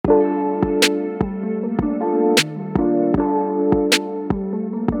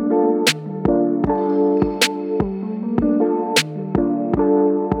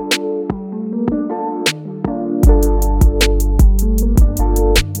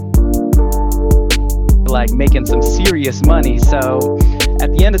making some serious money. So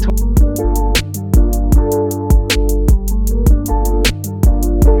at the end of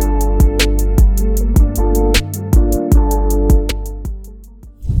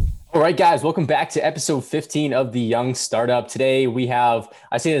All right, guys, welcome back to episode 15 of The Young Startup. Today we have,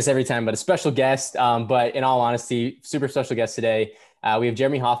 I say this every time, but a special guest, but in all honesty, super special guest today. We have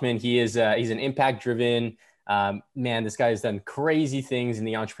Jeremy Hoffman. He's an impact-driven man. This guy has done crazy things in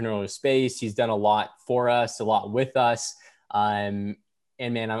the entrepreneurial space. He's done a lot for us, a lot with us. And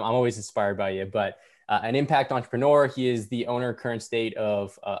man, I'm always inspired by you, but an impact entrepreneur. He is the owner, current state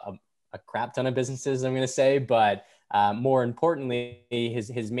of a crap ton of businesses, I'm going to say, but more importantly,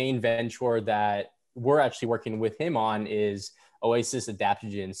 his main venture that we're actually working with him on is Oasis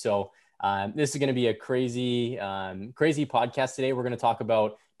Adaptogens. So this is going to be a crazy podcast today. We're going to talk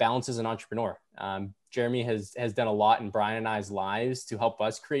about balance as an entrepreneur. Jeremy has done a lot in Brian and I's lives to help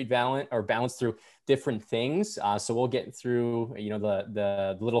us create balance through different things. So we'll get through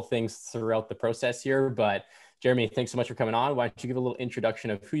the little things throughout the process here. But Jeremy, thanks so much for coming on. Why don't you give a little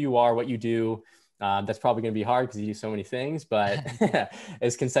introduction of who you are, what you do? That's probably going to be hard because you do so many things, but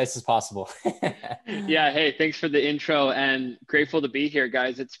as concise as possible. Yeah. Hey, thanks for the intro and grateful to be here,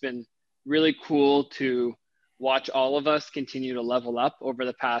 guys. It's been really cool to watch all of us continue to level up over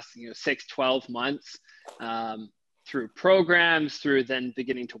the past, 6-12 months through programs, through then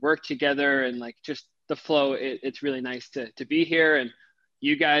beginning to work together and like just the flow. It's really nice to be here, and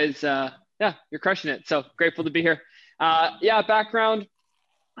you guys, you're crushing it. So grateful to be here. Background.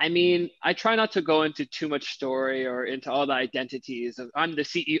 I mean, I try not to go into too much story or into all the identities of I'm the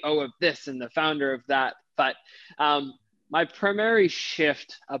CEO of this and the founder of that. But my primary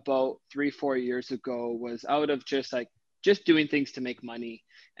shift about 3-4 years ago was out of just doing things to make money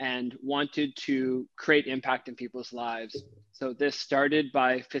and wanted to create impact in people's lives. So this started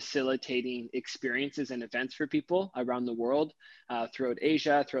by facilitating experiences and events for people around the world, throughout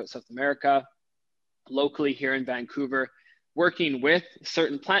Asia, throughout South America, locally here in Vancouver, working with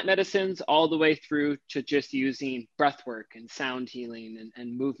certain plant medicines all the way through to just using breath work and sound healing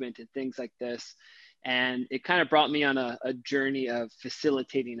and movement and things like this. And it kind of brought me on a journey of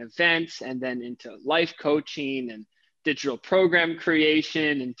facilitating events and then into life coaching and digital program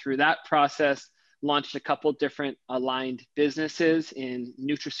creation. And through that process, launched a couple different aligned businesses in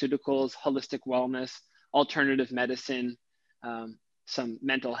nutraceuticals, holistic wellness, alternative medicine, some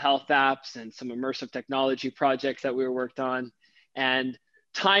mental health apps and some immersive technology projects that we were worked on, and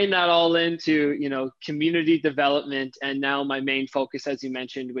tying that all into, community development. And now my main focus, as you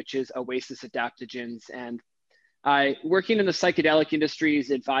mentioned, which is Oasis Adaptogens. And I working in the psychedelic industries,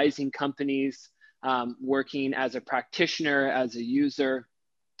 advising companies, working as a practitioner, as a user,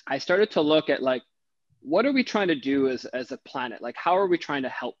 I started to look at what are we trying to do as a planet? Like, how are we trying to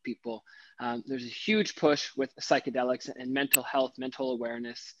help people? There's a huge push with psychedelics and mental health, mental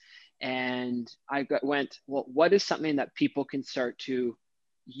awareness. And went, well, what is something that people can start to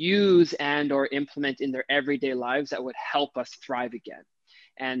use and or implement in their everyday lives that would help us thrive again?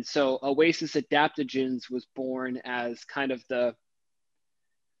 And so Oasis Adaptogens was born as kind of the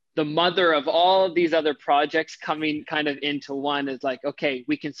mother of all of these other projects coming kind of into one. Is like, okay,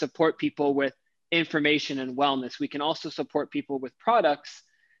 we can support people with information and wellness. We can also support people with products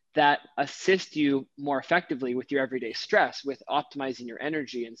that assist you more effectively with your everyday stress, with optimizing your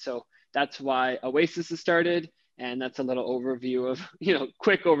energy. And so that's why Oasis has started. And that's a little overview of,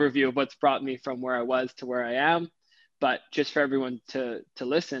 quick overview of what's brought me from where I was to where I am. But just for everyone to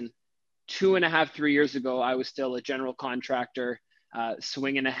listen, 2.5, 3 years ago, I was still a general contractor,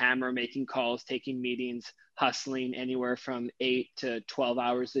 swinging a hammer, making calls, taking meetings, hustling anywhere from 8 to 12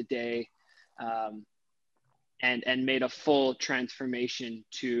 hours a day. And made a full transformation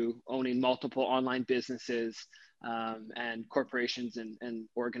to owning multiple online businesses, and corporations and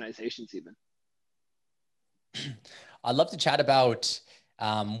organizations even. I'd love to chat about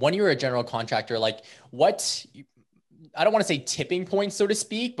when you were a general contractor, like what, I don't want to say tipping point, so to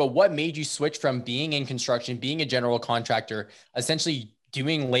speak, but what made you switch from being in construction, being a general contractor, essentially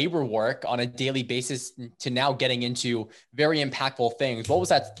doing labor work on a daily basis to now getting into very impactful things? What was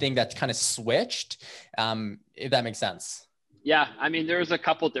that thing that kind of switched? If that makes sense. Yeah. I mean, there was a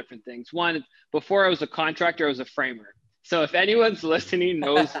couple different things. One, before I was a contractor, I was a framer. So if anyone's listening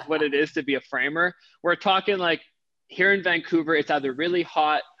knows what it is to be a framer, we're talking like here in Vancouver, it's either really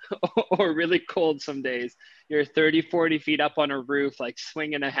hot or really cold some days. You're 30, 40 feet up on a roof, like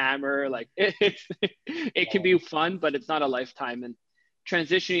swinging a hammer. Like it can be fun, but it's not a lifetime. And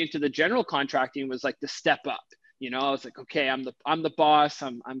transitioning into the general contracting was like the step up. I was like, okay, I'm the boss.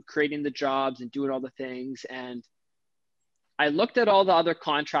 I'm creating the jobs and doing all the things. And I looked at all the other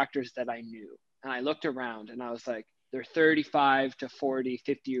contractors that I knew, and I looked around and I was like, they're 35 to 40,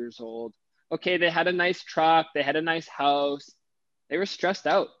 50 years old. Okay, they had a nice truck, they had a nice house. They were stressed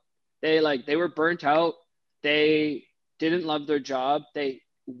out. They were burnt out. They didn't love their job. They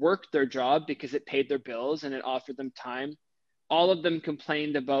worked their job because it paid their bills and it offered them time. All of them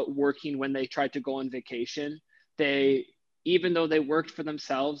complained about working when they tried to go on vacation. They, even though they worked for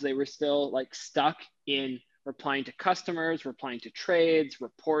themselves, they were still like stuck in replying to customers, replying to trades,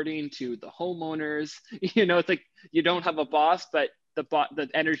 reporting to the homeowners. It's like you don't have a boss, but the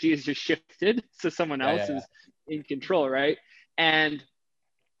energy is just shifted, so someone Yeah, else yeah, is in control, right? And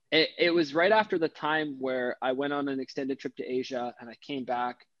it was right after the time where I went on an extended trip to Asia and I came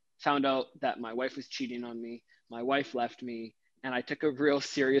back, found out that my wife was cheating on me. My wife left me, and I took a real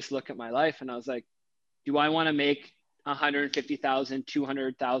serious look at my life, and I was like, do I want to make $150,000,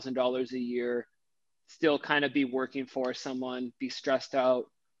 $200,000 a year, still kind of be working for someone, be stressed out,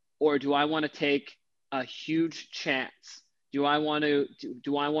 or do I want to take a huge chance? Do I want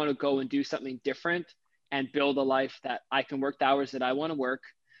to go and do something different and build a life that I can work the hours that I want to work,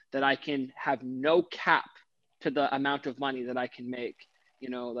 that I can have no cap to the amount of money that I can make,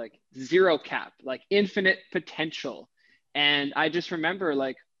 like zero cap, like infinite potential. And I just remember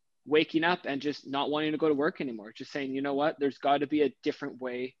like waking up and just not wanting to go to work anymore, just saying, you know what, there's got to be a different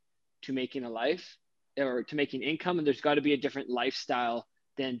way to making a life or to making income. And there's got to be a different lifestyle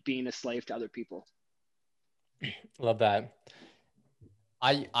than being a slave to other people. Love that.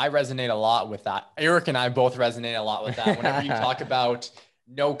 I resonate a lot with that. Eric and I both resonate a lot with that. Whenever you talk about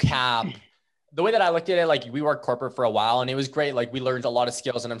no cap, the way that I looked at it, like we worked corporate for a while and it was great. Like we learned a lot of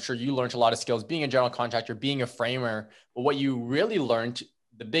skills, and I'm sure you learned a lot of skills being a general contractor, being a framer. But what you really learned,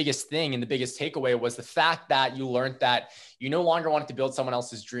 the biggest thing and the biggest takeaway, was the fact that you learned that you no longer wanted to build someone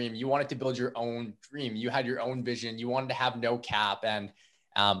else's dream. You wanted to build your own dream. You had your own vision. You wanted to have no cap. And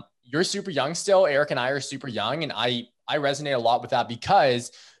you're super young still. Eric and I are super young. And I resonate a lot with that,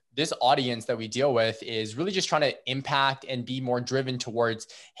 because this audience that we deal with is really just trying to impact and be more driven towards,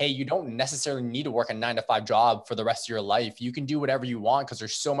 hey, you don't necessarily need to work a 9-to-5 job for the rest of your life. You can do whatever you want because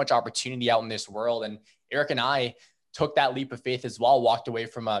there's so much opportunity out in this world. And Eric and I took that leap of faith as well, walked away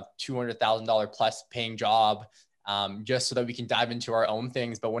from a $200,000 plus paying job, just so that we can dive into our own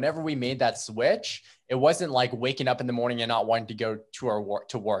things. But whenever we made that switch, it wasn't like waking up in the morning and not wanting to go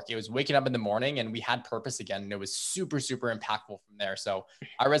to work. It was waking up in the morning and we had purpose again. And it was super, super impactful from there. So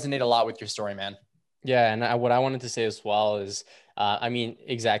I resonate a lot with your story, man. Yeah. And what I wanted to say as well is, I mean,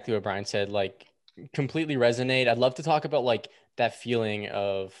 exactly what Brian said, like completely resonate. I'd love to talk about like that feeling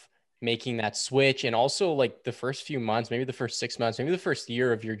of making that switch, and also like the first few months, maybe the first 6 months, maybe the first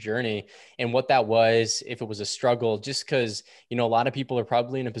year of your journey, and what that was, if it was a struggle, just because, a lot of people are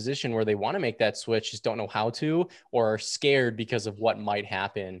probably in a position where they want to make that switch, just don't know how to, or are scared because of what might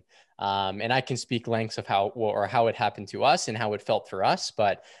happen. And I can speak lengths of how it happened to us and how it felt for us,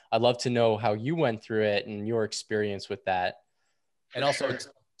 but I'd love to know how you went through it and your experience with that. And also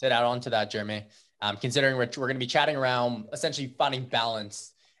to add on to that, Jeremy, considering we're going to be chatting around essentially finding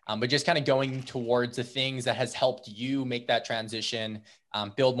balance, but just kind of going towards the things that has helped you make that transition,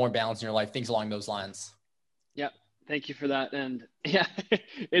 build more balance in your life, things along those lines. Yeah, thank you for that. And yeah,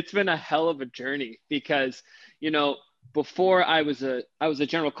 it's been a hell of a journey because, before I was a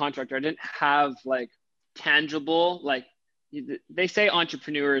general contractor, I didn't have like tangible, like they say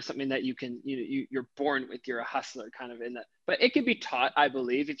entrepreneur is something that you can, you're born with, you're a hustler kind of in that, but it can be taught, I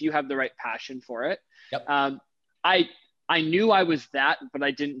believe, if you have the right passion for it. Yep. I knew I was that, but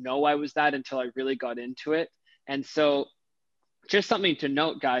I didn't know I was that until I really got into it. And so just something to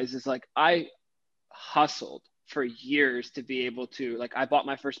note, guys, is like I hustled for years to be able to, like, I bought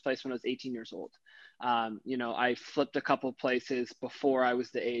my first place when I was 18 years old. I flipped a couple places before I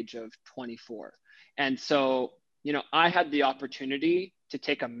was the age of 24. And so, I had the opportunity to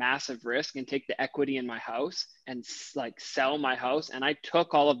take a massive risk and take the equity in my house and like sell my house. And I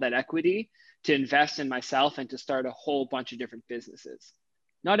took all of that equity to invest in myself and to start a whole bunch of different businesses.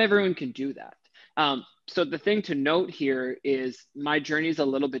 Not everyone can do that. So the thing to note here is my journey is a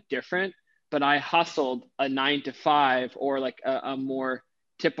little bit different, but I hustled a 9-to-5 or like a more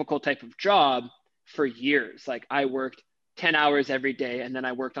typical type of job for years. Like I worked 10 hours every day, and then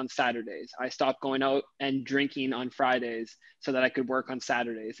I worked on Saturdays. I stopped going out and drinking on Fridays so that I could work on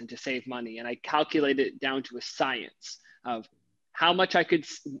Saturdays and to save money. And I calculated it down to a science of how much I could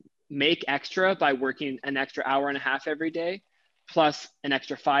make extra by working an extra hour and a half every day, plus an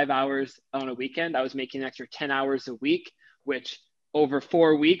extra 5 hours on a weekend. I was making an extra 10 hours a week, which over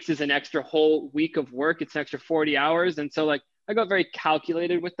 4 weeks is an extra whole week of work. It's an extra 40 hours. And so like, I got very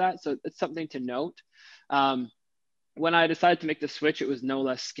calculated with that. So it's something to note. when I decided to make the switch, it was no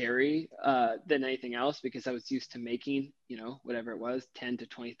less scary than anything else because I was used to making, whatever it was, $10,000 to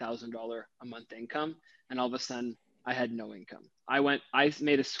 $20,000 a month income, and all of a sudden I had no income. I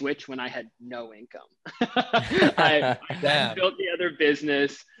made a switch when I had no income. I hadn't Damn. built the other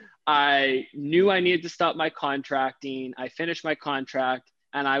business. I knew I needed to stop my contracting. I finished my contract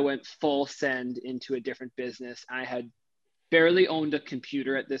and I went full send into a different business. I had barely owned a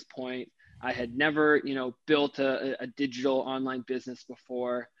computer at this point. I had never, built a digital online business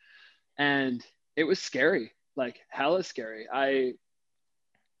before. And it was scary, like hella scary. I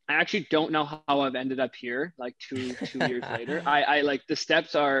actually don't know how I've ended up here, like two years later. I like the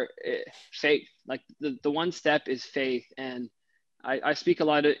steps are faith. Like the one step is faith. And I speak a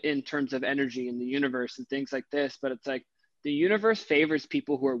lot in terms of energy in the universe and things like this, but it's like the universe favors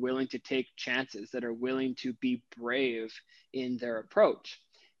people who are willing to take chances, that are willing to be brave in their approach.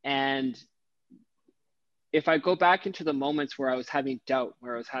 And if I go back into the moments where I was having doubt,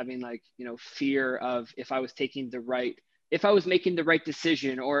 where I was having like, fear of if I was making the right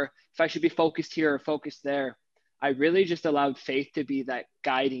decision, or if I should be focused here or focused there, I really just allowed faith to be that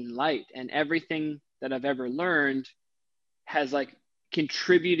guiding light. And everything that I've ever learned has like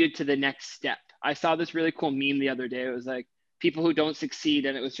contributed to the next step. I saw this really cool meme the other day. It was like people who don't succeed,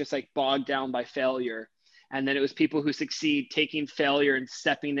 and it was just like bogged down by failure. And then it was people who succeed taking failure and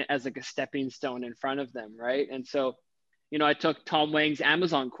stepping it as like a stepping stone in front of them, right? And so, I took Tom Wang's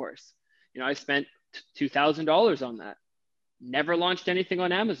Amazon course. I spent $2,000 on that. Never launched anything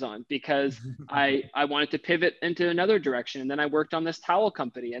on Amazon because I wanted to pivot into another direction. And then I worked on this towel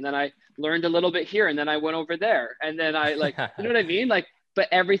company, and then I learned a little bit here, and then I went over there. And then I like, you know what I mean? Like, but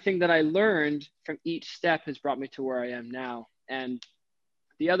everything that I learned from each step has brought me to where I am now. And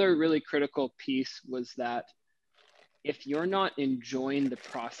the other really critical piece was that if you're not enjoying the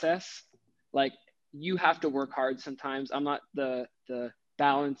process, like you have to work hard sometimes. I'm not the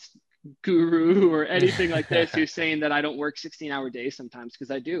balanced guru or anything like this who's saying that I don't work 16-hour days sometimes, because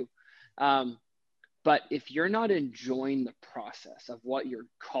I do. But if you're not enjoying the process of what you're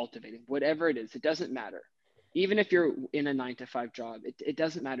cultivating, whatever it is, it doesn't matter. Even if you're in a 9 to 5 job, it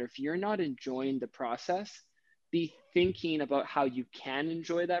doesn't matter. If you're not enjoying the process, be thinking about how you can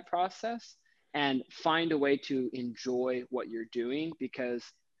enjoy that process and find a way to enjoy what you're doing. Because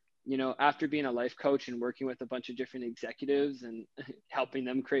after being a life coach and working with a bunch of different executives and helping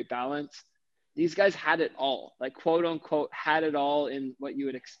them create balance, these guys had it all, like quote unquote had it all in what you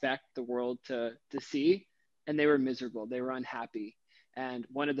would expect the world to see, and they were miserable, they were unhappy. And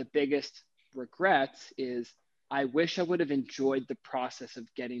one of the biggest regrets is, I wish I would have enjoyed the process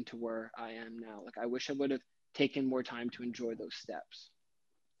of getting to where I am now. Like I wish I would have taken more time to enjoy those steps.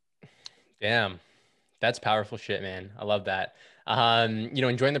 Damn. That's powerful shit, man. I love that.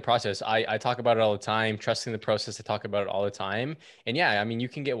 Enjoying the process. I talk about it all the time, trusting the process. I talk about it all the time. And yeah, I mean, you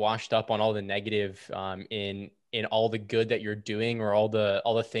can get washed up on all the negative in all the good that you're doing, or all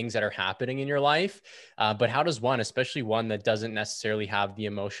the things that are happening in your life. But how does one, especially one that doesn't necessarily have the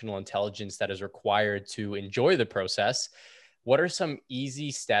emotional intelligence that is required to enjoy the process, what are some easy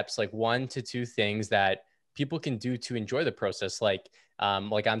steps, like 1 to 2 things that people can do to enjoy the process? Like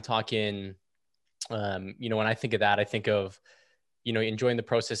I'm talking, when I think of that, I think of, enjoying the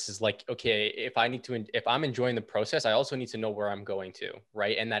process is like, okay, if I'm enjoying the process, I also need to know where I'm going to,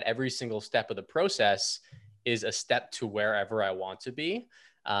 right? And that every single step of the process is a step to wherever I want to be.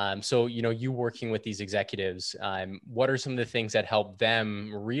 So, you working with these executives, what are some of the things that help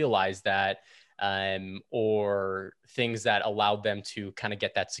them realize that, or things that allowed them to kind of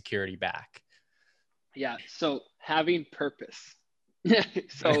get that security back? Yeah. So having purpose.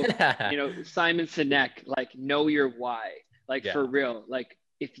 So, Simon Sinek, like know your why, like Yeah. for real. Like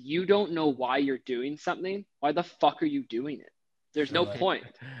if you don't know why you're doing something, why the fuck are you doing it? There's no point.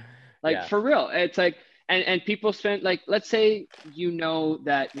 Like Yeah. for real. It's like, and people spend like, let's say,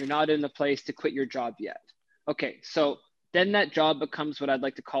 that you're not in the place to quit your job yet. Okay. So then that job becomes what I'd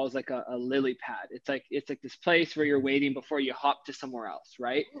like to call is like a lily pad. It's like this place where you're waiting before you hop to somewhere else.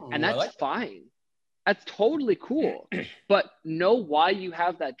 Right. And Ooh, I that's like fine. That's totally cool. But know why you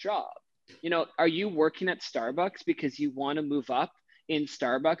have that job. Are you working at Starbucks because you want to move up in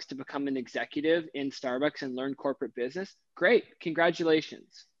Starbucks to become an executive in Starbucks and learn corporate business? Great.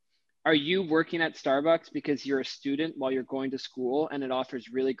 Congratulations. Are you working at Starbucks because you're a student while you're going to school and it offers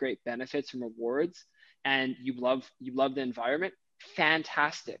really great benefits and rewards and you love the environment?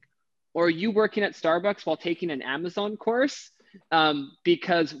 Fantastic. Or are you working at Starbucks while taking an Amazon course?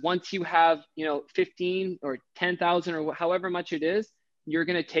 Because once you have 15 or 10,000 or however much it is, you're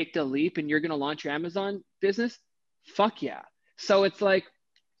going to take the leap and you're going to launch your Amazon business. Fuck yeah. So it's like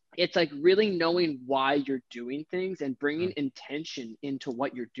it's like really knowing why you're doing things and bringing intention into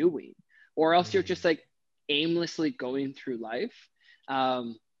what you're doing, or else you're just like aimlessly going through life,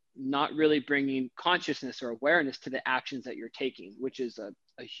 not really bringing consciousness or awareness to the actions that you're taking, which is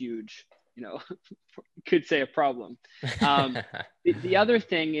a huge, you know, could say a problem. The other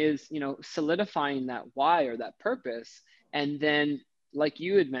thing is, you know, solidifying that why or that purpose. And then, like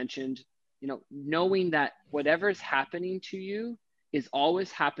you had mentioned, you know, knowing that whatever's happening to you is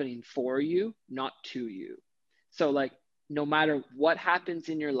always happening for you, not to you. So, like, no matter what happens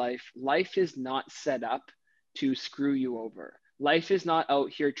in your life, life is not set up to screw you over. Life is not out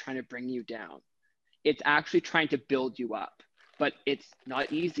here trying to bring you down. It's actually trying to build you up. But it's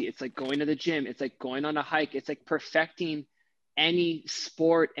not easy. It's like going to the gym. It's like going on a hike. It's like perfecting any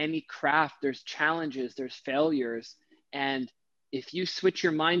sport, any craft. There's challenges, there's failures. And if you switch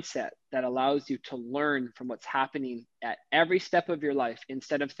your mindset that allows you to learn from what's happening at every step of your life,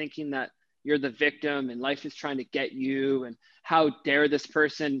 instead of thinking that you're the victim and life is trying to get you and how dare this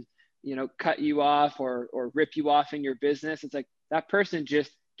person, you know, cut you off or rip you off in your business. It's like that person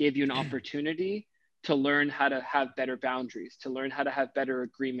just gave you an opportunity to learn how to have better boundaries, to learn how to have better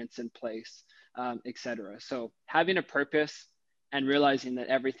agreements in place, etc. So having a purpose and realizing that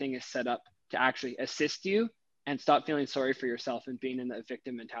everything is set up to actually assist you, and stop feeling sorry for yourself and being in that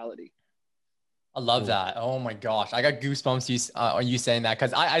victim mentality. I love that. Oh my gosh. I got goosebumps on you saying that,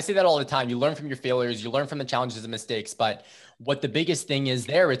 because I say that all the time. You learn from your failures, you learn from the challenges and mistakes. But what the biggest thing is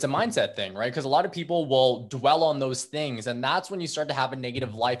there, it's a mindset thing, right? Because a lot of people will dwell on those things. And that's when you start to have a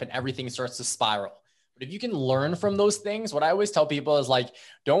negative life and everything starts to spiral. But if you can learn from those things, what I always tell people is like,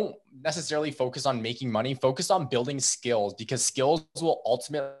 don't necessarily focus on making money, focus on building skills, because skills will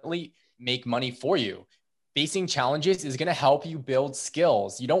ultimately make money for you. Facing challenges is going to help you build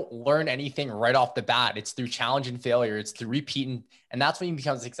skills. You don't learn anything right off the bat. It's through challenge and failure. It's through repeating, and that's when you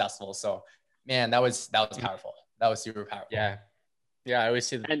become successful. So, man, that was powerful. That was super powerful. Yeah. Yeah, I always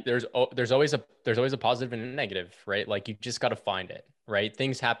say that And there's always a positive and a negative, right? Like you just got to find it, right?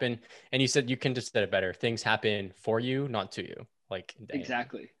 Things happen, and you said you can just said it better. Things happen for you, not to you. Like, dang,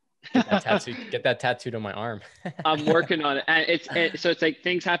 exactly. get that tattooed on my arm. I'm working on it. And so it's like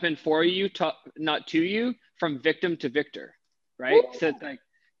things happen for you, not to you, from victim to victor, right? So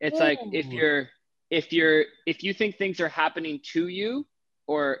it's like if you think things are happening to you,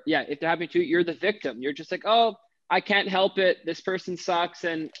 or yeah, if they're happening to you, you're the victim. You're just like, oh, I can't help it. This person sucks,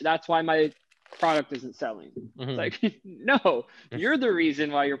 and that's why my product isn't selling. It's like, no, you're the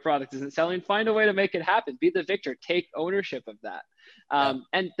reason why your product isn't selling. Find a way to make it happen. Be the victor. Take ownership of that. Yeah.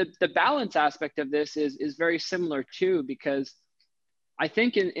 And the balance aspect of this is very similar too, because I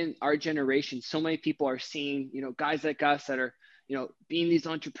think in our generation, so many people are seeing, you know, guys like us that are, you know, being these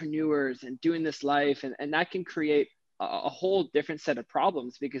entrepreneurs and doing this life, and that can create a whole different set of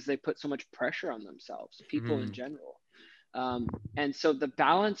problems because they put so much pressure on themselves, people in general. And so the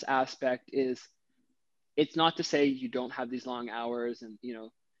balance aspect is, it's not to say you don't have these long hours and, you know,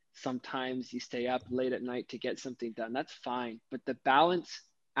 sometimes you stay up late at night to get something done. That's fine. But the balance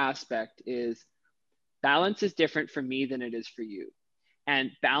aspect is, balance is different for me than it is for you.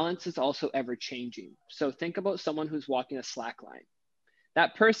 And balance is also ever changing. So think about someone who's walking a slack line.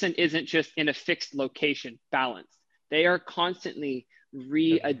 That person isn't just in a fixed location balanced. They are constantly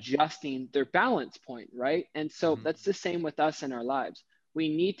readjusting their balance point, right? And so that's the same with us in our lives. We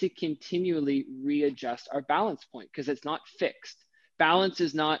need to continually readjust our balance point because it's not fixed. Balance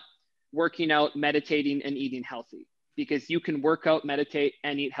is not working out, meditating, and eating healthy, because you can work out, meditate,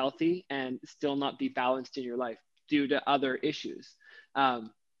 and eat healthy and still not be balanced in your life due to other issues.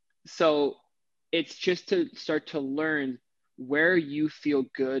 So it's just to start to learn where you feel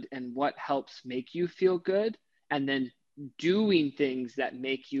good and what helps make you feel good, and then doing things that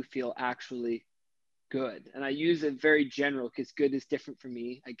make you feel actually good. And I use it very general because good is different for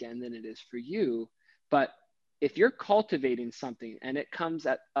me, again, than it is for you. But if you're cultivating something and it comes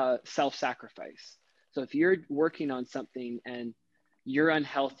at self-sacrifice, so if you're working on something and you're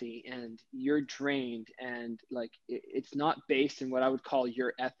unhealthy and you're drained and like it's not based in what I would call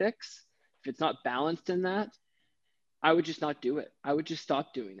your ethics, if it's not balanced in that, I would just not do it. I would just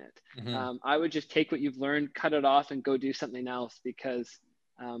stop doing it. I would just take what you've learned, cut it off, and go do something else. Because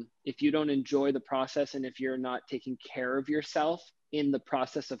if you don't enjoy the process and if you're not taking care of yourself in the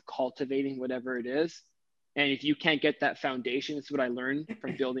process of cultivating whatever it is, and if you can't get that foundation, it's what I learned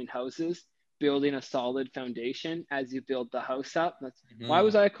from building houses, building a solid foundation as you build the house up. That's why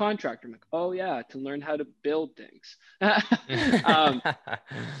was I a contractor? I'm like, oh yeah, to learn how to build things.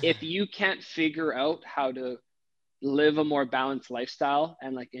 If you can't figure out how to live a more balanced lifestyle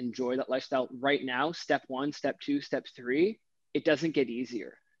and like enjoy that lifestyle right now, step one, step two, step three, it doesn't get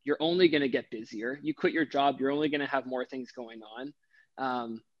easier. you're only going to get busier. You quit your job, you're only going to have more things going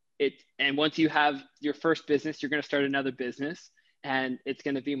on. And once you have your first business, you're going to start another business, and it's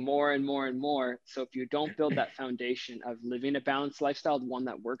going to be more and more and more. So if you don't build that foundation of living a balanced lifestyle, one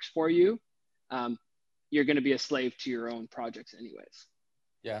that works for you, you're going to be a slave to your own projects anyways.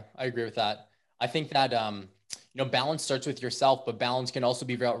 Yeah, I agree with that. I think that, balance starts with yourself, but balance can also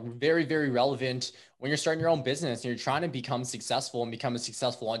be very, very relevant when you're starting your own business and you're trying to become successful and become a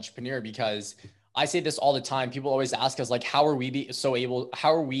successful entrepreneur. Because I say this all the time. People always ask us, like, how are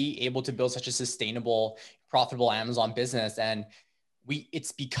we able to build such a sustainable, profitable Amazon business? And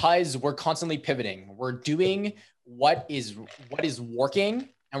it's because we're constantly pivoting. We're doing what is working,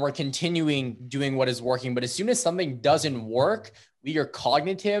 and we're continuing doing what is working. But as soon as something doesn't work, we are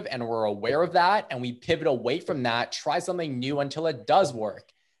cognitive and we're aware of that, and we pivot away from that, try something new until it does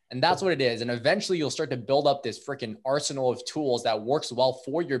work. And that's what it is. And eventually you'll start to build up this freaking arsenal of tools that works well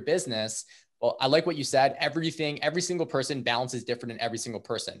for your business. Well, I like what you said. Every single person, balance is different in every single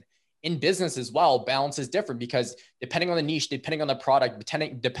person. In business as well, balance is different because depending on the niche, depending on the product,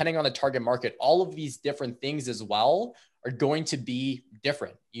 depending on the target market, all of these different things as well are going to be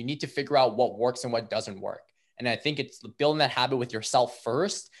different. You need to figure out what works and what doesn't work. And I think it's building that habit with yourself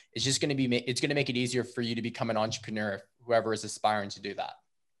first. It's just going to it's going to make it easier for you to become an entrepreneur, whoever is aspiring to do that.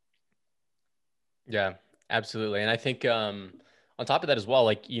 Yeah, absolutely. And I think, on top of that as well,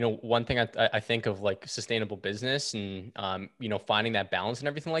 like, one thing I think of, like, sustainable business and, finding that balance and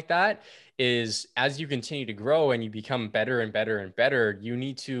everything like that is, as you continue to grow and you become better and better and better, you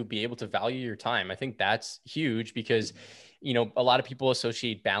need to be able to value your time. I think that's huge because, a lot of people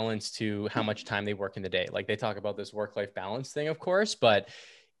associate balance to how much time they work in the day. Like, they talk about this work-life balance thing, of course, but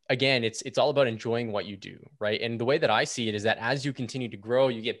again, it's all about enjoying what you do, right? And the way that I see it is that as you continue to grow,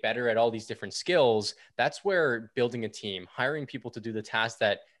 you get better at all these different skills. That's where building a team, hiring people to do the tasks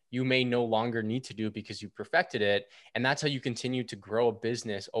that you may no longer need to do because you perfected it. And that's how you continue to grow a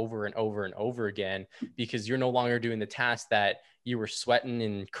business over and over and over again, because you're no longer doing the tasks that you were sweating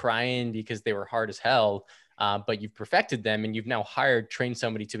and crying because they were hard as hell. But you've perfected them, and you've now trained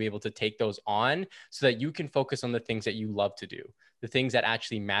somebody to be able to take those on so that you can focus on the things that you love to do, the things that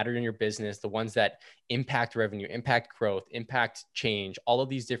actually matter in your business, the ones that impact revenue, impact growth, impact change, all of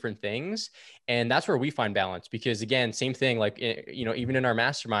these different things. And that's where we find balance, because again, same thing, like, even in our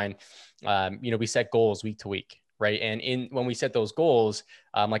mastermind, we set goals week to week, right? And when we set those goals,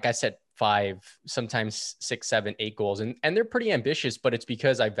 like I set 5, sometimes 6, 7, 8 goals, and they're pretty ambitious, but it's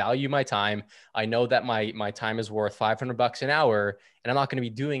because I value my time. I know that my time is worth $500 an hour, and I'm not going to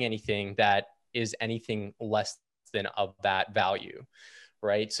be doing anything that is anything less than of that value,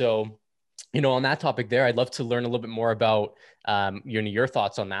 right? So, on that topic there, I'd love to learn a little bit more about, your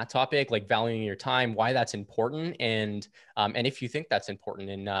thoughts on that topic, like valuing your time, why that's important, and if you think that's important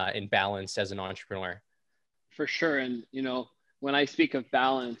in balance as an entrepreneur. For sure. And, when I speak of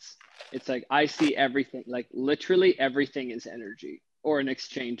balance, it's like I see everything, like literally everything is energy or an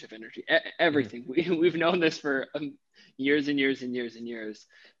exchange of energy. Everything. We've known this for years and years and years and years.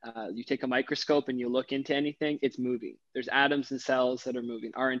 You take a microscope and you look into anything, it's moving. There's atoms and cells that are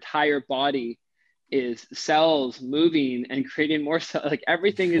moving. Our entire body is cells moving and creating more cells. Like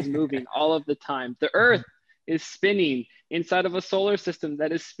everything is moving all of the time. The earth is spinning inside of a solar system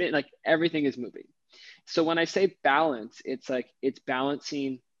that is spinning, like everything is moving. So when I say balance, it's like it's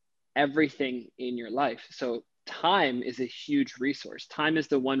balancing everything in your life. So time is a huge resource. Time is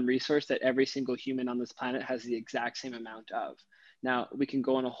the one resource that every single human on this planet has the exact same amount of. Now, we can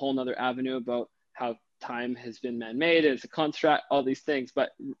go on a whole nother avenue about how time has been man-made as a construct, all these things,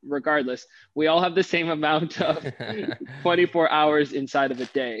 but regardless, we all have the same amount of 24 hours inside of a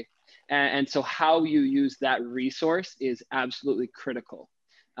day. And so how you use that resource is absolutely critical.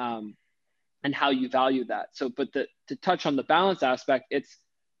 And how you value that. So, but to touch on the balance aspect,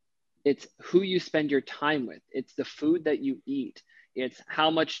 it's who you spend your time with. It's the food that you eat. It's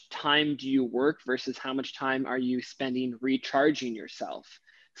how much time do you work versus how much time are you spending recharging yourself.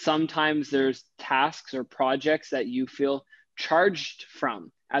 Sometimes there's tasks or projects that you feel charged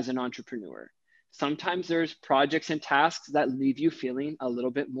from as an entrepreneur. Sometimes there's projects and tasks that leave you feeling a little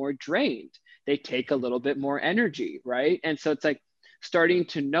bit more drained. They take a little bit more energy, right? And so it's like, starting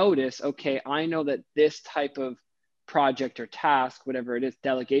to notice, okay, I know that this type of project or task, whatever it is,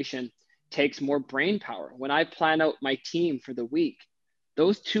 delegation, takes more brain power. When I plan out my team for the week,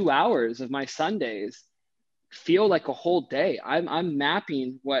 those 2 hours of my Sundays feel like a whole day. I'm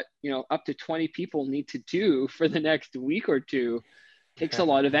mapping what, up to 20 people need to do for the next week or two. Takes a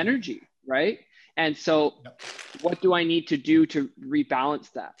lot of energy, right? And so what do I need to do to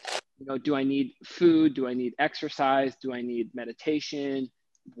rebalance that? Do I need food? Do I need exercise? Do I need meditation?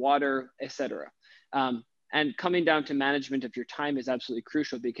 water, etc. And coming down to management of your time is absolutely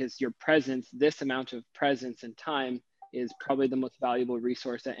crucial, because your presence, this amount of presence and time, is probably the most valuable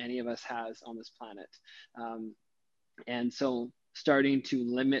resource that any of us has on this planet. And so starting to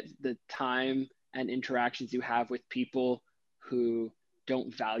limit the time and interactions you have with people who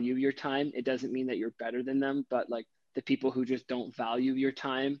don't value your time. It doesn't mean that you're better than them, but like the people who just don't value your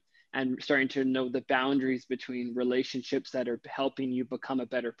time, and starting to know the boundaries between relationships that are helping you become a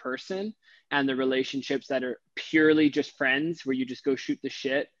better person and the relationships that are purely just friends where you just go shoot the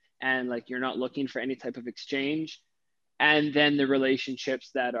shit and like you're not looking for any type of exchange. And then the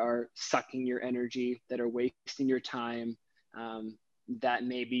relationships that are sucking your energy, that are wasting your time, that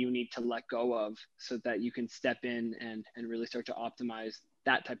maybe you need to let go of so that you can step in and really start to optimize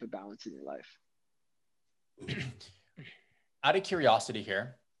that type of balance in your life. Out of curiosity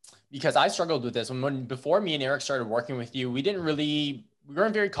here, because I struggled with this before me and Eric started working with you, we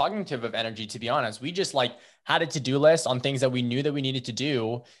weren't very cognitive of energy, to be honest. We just like had a to-do list on things that we knew that we needed to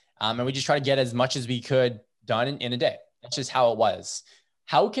do. And we just try to get as much as we could done in a day. That's just how it was.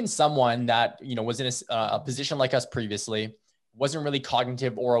 How can someone that, you know, was in a position like us previously, wasn't really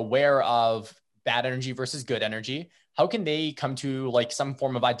cognitive or aware of bad energy versus good energy, how can they come to like some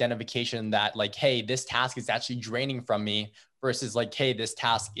form of identification that like, hey, this task is actually draining from me versus like, hey, this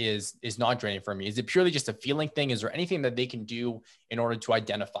task is not draining from me? Is it purely just a feeling thing? Is there anything that they can do in order to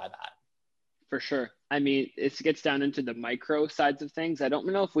identify that? For sure. I mean, it gets down into the micro sides of things. I don't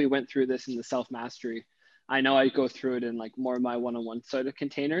know if we went through this in the self-mastery. I know I go through it in like more of my one-on-one sort of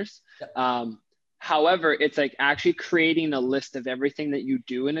containers. However, it's like actually creating a list of everything that you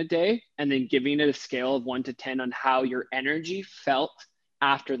do in a day and then giving it a scale of 1 to 10 on how your energy felt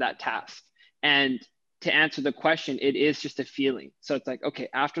after that task. And to answer the question, it is just a feeling. So it's like, okay,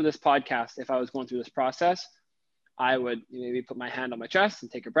 after this podcast, if I was going through this process, I would maybe put my hand on my chest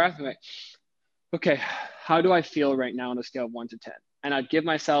and take a breath and like, okay, how do I feel right now on a scale of 1 to 10? And I'd give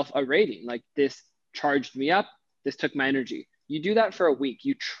myself a rating, like this charged me up, this took my energy. You do that for a week.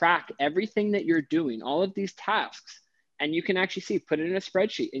 You track everything that you're doing, all of these tasks, and you can actually see, put it in a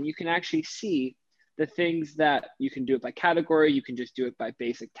spreadsheet, and you can actually see the things that you can do it by category. You can just do it by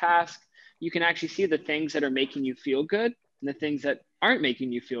basic task. You can actually see the things that are making you feel good and the things that aren't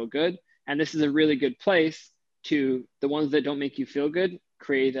making you feel good. And this is a really good place to the ones that don't make you feel good,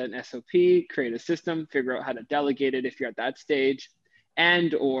 create an SOP, create a system, figure out how to delegate it if you're at that stage.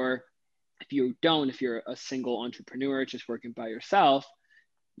 And, or if you're a single entrepreneur just working by yourself,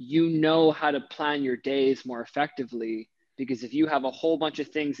 you know how to plan your days more effectively, because if you have a whole bunch of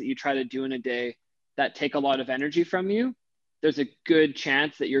things that you try to do in a day that take a lot of energy from you, there's a good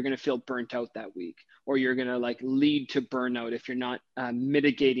chance that you're going to feel burnt out that week, or you're going to like lead to burnout if you're not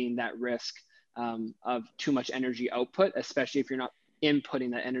mitigating that risk of too much energy output, especially if you're not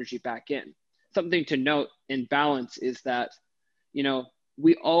inputting that energy back in. Something to note in balance is that, you know,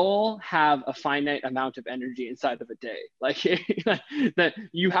 we all have a finite amount of energy inside of a day. Like that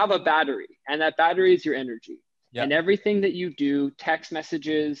you have a battery, and that battery is your energy. Yep. And everything that you do, text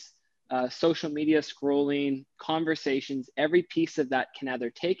messages, social media scrolling, conversations, every piece of that can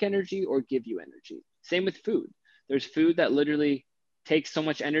either take energy or give you energy. Same with food. There's food that literally takes so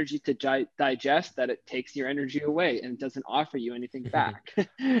much energy to digest that it takes your energy away and it doesn't offer you anything back.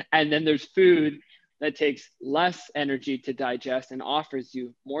 And then there's food that takes less energy to digest and offers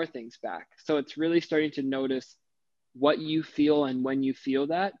you more things back. So it's really starting to notice what you feel and when you feel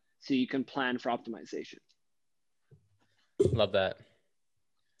that, so you can plan for optimization. Love that.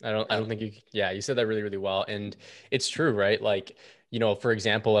 I don't think you said that really, really well. And it's true, right? Like, you know, for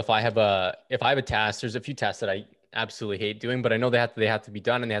example, if I have a task, there's a few tasks that I absolutely hate doing, but I know they have to be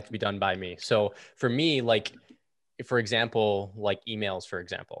done, and they have to be done by me. So for me, like, for example, like emails, for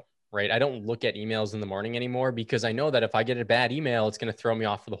example, right? I don't look at emails in the morning anymore, because I know that if I get a bad email, it's going to throw me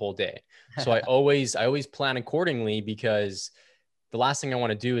off for the whole day. So I always plan accordingly, because the last thing I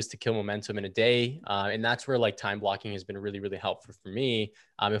want to do is to kill momentum in a day. And that's where like time blocking has been really, really helpful for me.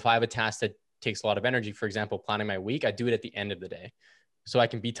 If I have a task that takes a lot of energy, for example, planning my week, I do it at the end of the day, so I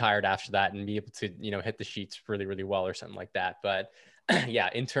can be tired after that and be able to, you know, hit the sheets really, really well or something like that. But yeah,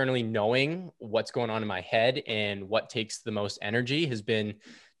 internally knowing what's going on in my head and what takes the most energy has been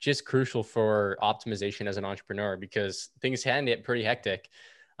just crucial for optimization as an entrepreneur, because things can get pretty hectic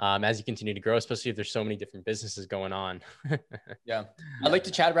as you continue to grow, especially if there's so many different businesses going on. Yeah. I'd like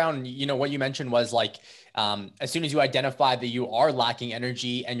to chat around, you know, what you mentioned was like, as soon as you identify that you are lacking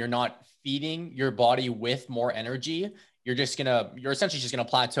energy and you're not feeding your body with more energy, you're essentially just going to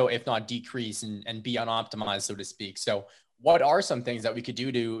plateau, if not decrease, and be unoptimized, so to speak. So what are some things that we could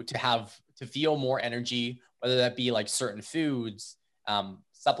do to feel more energy, whether that be like certain foods,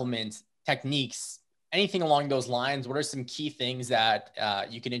 supplements, techniques, anything along those lines? What are some key things that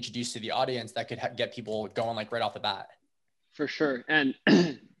you can introduce to the audience that could get people going like right off the bat? For sure. And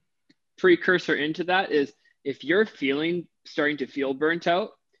precursor into that is, if you're starting to feel burnt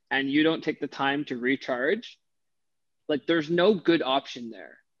out and you don't take the time to recharge, like there's no good option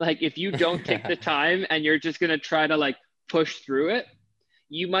there. Like if you don't take the time and you're just going to try to like push through it,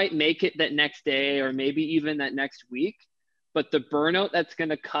 you might make it that next day or maybe even that next week, but the burnout that's going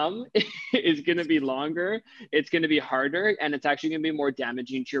to come is going to be longer. It's going to be harder, and it's actually going to be more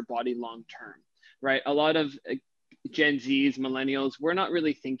damaging to your body long term, right? A lot of Gen Zs, millennials, we're not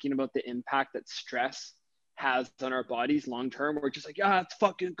really thinking about the impact that stress has on our bodies long term. We're just like, yeah, let's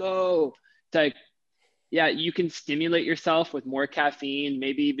fucking go. It's like, yeah, you can stimulate yourself with more caffeine,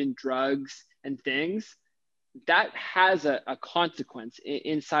 maybe even drugs and things. That has a consequence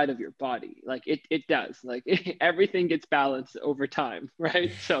inside of your body. Like it does. Like everything gets balanced over time, right?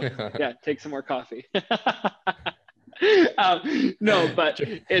 So yeah, take some more coffee. No, but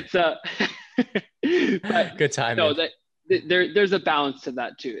it's but good time. No, that there's a balance to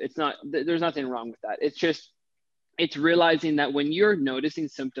that too. It's not, there's nothing wrong with that. It's just, it's realizing that when you're noticing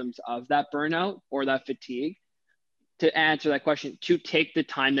symptoms of that burnout or that fatigue, to answer that question, to take the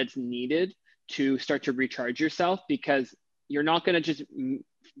time that's needed to start to recharge yourself, because you're not going to just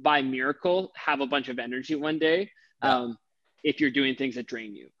by miracle have a bunch of energy one day. If you're doing things that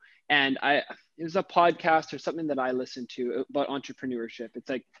drain you. And it was a podcast or something that I listened to about entrepreneurship. It's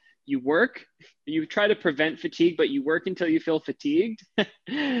like, you try to prevent fatigue, but you work until you feel fatigued.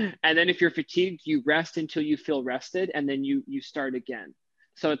 And then if you're fatigued, you rest until you feel rested, and then you start again.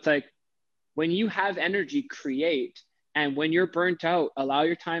 So it's like, when you have energy, create. And when you're burnt out, allow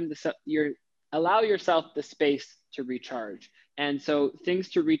yourself the space to recharge. And so things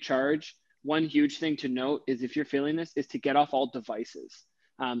to recharge, one huge thing to note is, if you're feeling this, is to get off all devices.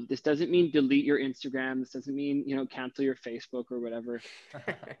 This doesn't mean delete your Instagram. This doesn't mean, cancel your Facebook or whatever.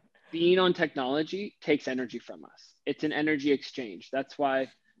 Being on technology takes energy from us. It's an energy exchange. That's why,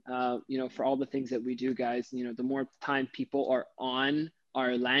 for all the things that we do, guys, the more time people are on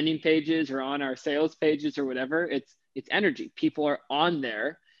our landing pages or on our sales pages or whatever, it's energy. People are on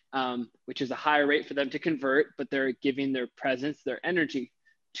there, which is a higher rate for them to convert, but they're giving their presence, their energy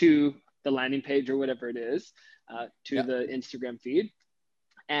to the landing page or whatever it is, to the Instagram feed.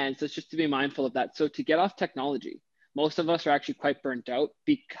 And so it's just to be mindful of that. So to get off technology, most of us are actually quite burnt out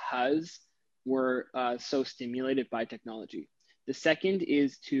because we're so stimulated by technology. The second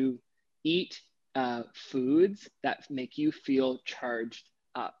is to eat foods that make you feel charged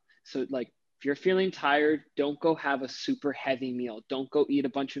up. So like, if you're feeling tired, don't go have a super heavy meal. Don't go eat a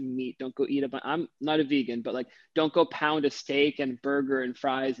bunch of meat. Don't go eat I'm not a vegan, but like, don't go pound a steak and burger and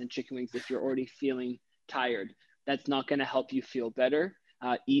fries and chicken wings if you're already feeling tired. That's not going to help you feel better.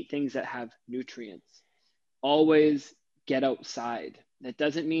 Eat things that have nutrients. Always get outside. That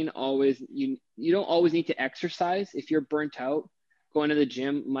doesn't mean always, you don't always need to exercise. If you're burnt out, going to the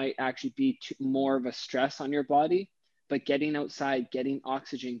gym might actually be more of a stress on your body, but getting outside, getting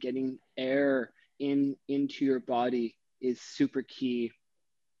oxygen, getting air into your body is super key.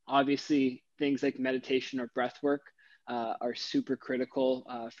 Obviously, things like meditation or breath work are super critical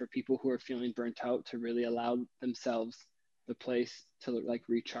for people who are feeling burnt out, to really allow themselves the place to like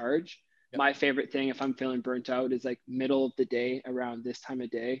recharge. Yep. My favorite thing, if I'm feeling burnt out, is like middle of the day, around this time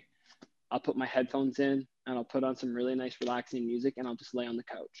of day, I'll put my headphones in and I'll put on some really nice relaxing music, and I'll just lay on the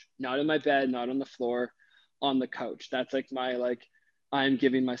couch, not in my bed, not on the floor, on the couch. That's like I'm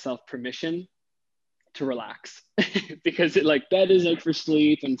giving myself permission to relax because bed is like for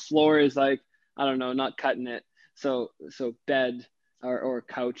sleep, and floor is like, I don't know, not cutting it. So bed or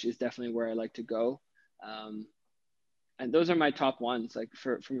couch is definitely where I like to go. And those are my top ones, like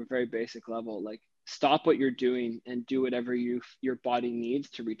from a very basic level. Like, stop what you're doing and do whatever your body needs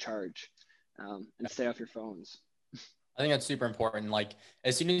to recharge, and stay off your phones. I think that's super important. Like,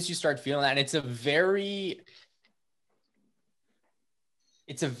 as soon as you start feeling that, and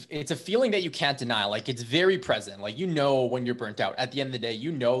it's a feeling that you can't deny. Like, it's very present. Like, when you're burnt out. At the end of the day,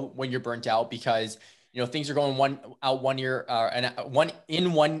 when you're burnt out, because things are going one ear and one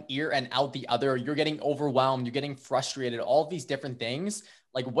in one ear and out the other. You're getting overwhelmed. You're getting frustrated. All of these different things.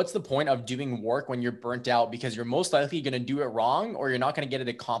 Like, what's the point of doing work when you're burnt out? Because you're most likely going to do it wrong, or you're not going to get it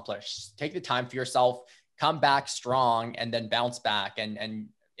accomplished. Take the time for yourself, come back strong, and then bounce back. And in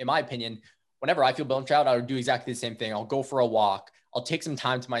my opinion, whenever I feel burnt out, I would do exactly the same thing. I'll go for a walk. I'll take some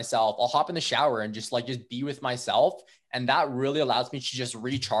time to myself. I'll hop in the shower and just be with myself. And that really allows me to just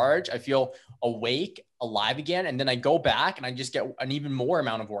recharge. I feel awake, alive again. And then I go back and I just get an even more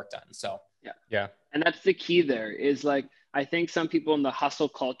amount of work done. So yeah. And that's the key there, is like, I think some people in the hustle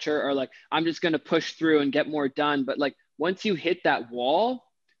culture are like, I'm just going to push through and get more done. But like, once you hit that wall,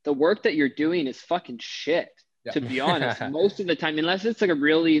 the work that you're doing is fucking shit, to be honest. Yeah. Most of the time, unless it's like a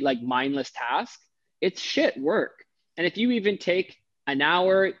really like mindless task, it's shit work. And if you even take an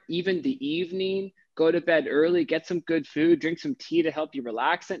hour, even the evening, go to bed early, get some good food, drink some tea to help you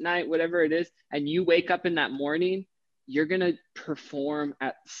relax at night, whatever it is, and you wake up in that morning, you're going to perform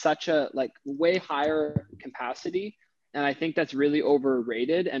at such a like way higher capacity. And I think that's really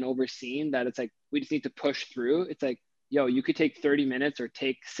overrated and overseen, that it's like we just need to push through. It's like, yo, you could take 30 minutes or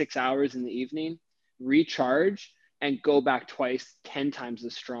take 6 hours in the evening, recharge, and go back twice, 10 times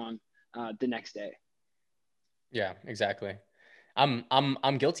as strong the next day. Yeah, exactly.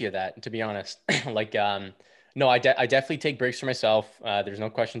 I'm guilty of that, to be honest. Like, no, I definitely take breaks for myself. There's no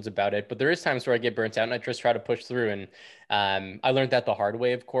questions about it, but there is times where I get burnt out and I just try to push through. And I learned that the hard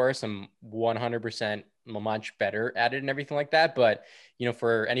way, of course. I'm 100% much better at it and everything like that. But,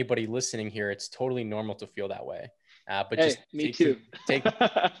 for anybody listening here, it's totally normal to feel that way. But Hey, just me too. take,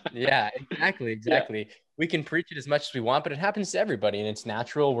 yeah, exactly, Yeah. exactly. We can preach it as much as we want, but it happens to everybody and it's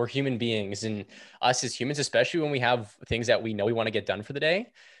natural. We're human beings, and us as humans, especially when we have things that we know we want to get done for the day.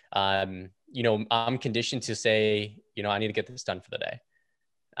 I'm conditioned to say, I need to get this done for the day.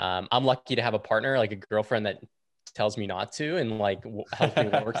 I'm lucky to have a partner, like a girlfriend, that tells me not to and like helps me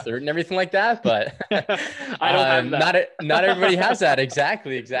work through it and everything like that. But I don't have that. not everybody has that.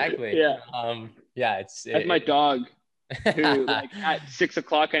 Exactly, exactly. Yeah. Yeah, That's my dog, who like at 6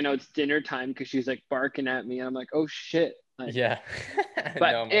 o'clock, I know it's dinner time because she's like barking at me. And I'm like, oh shit. Like, yeah.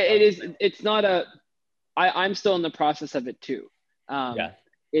 but No, my it dog's is, it's not I'm still in the process of it too. yeah.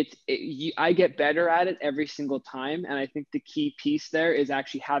 I get better at it every single time. And I think the key piece there is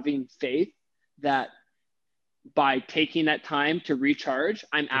actually having faith that by taking that time to recharge,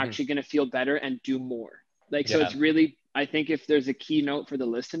 I'm Mhm. actually going to feel better and do more. Like, so Yeah. it's really, I think if there's a keynote for the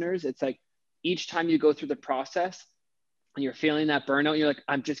listeners, it's like each time you go through the process and you're feeling that burnout, you're like,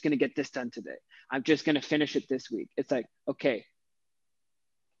 I'm just going to get this done today. I'm just going to finish it this week. It's like, okay,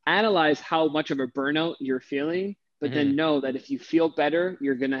 analyze how much of a burnout you're feeling, but Mhm. then know that if you feel better,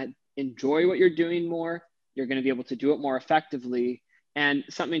 you're going to enjoy what you're doing more. You're going to be able to do it more effectively. And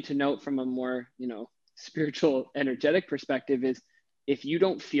something to note from a more, spiritual, energetic perspective is if you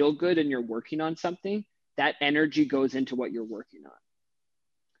don't feel good and you're working on something, that energy goes into what you're working on.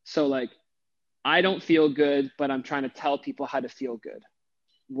 So, like, I don't feel good, but I'm trying to tell people how to feel good.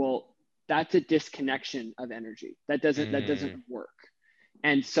 Well, that's a disconnection of energy. That doesn't Mm, work.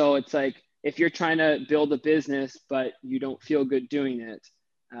 And so it's like, if you're trying to build a business, but you don't feel good doing it,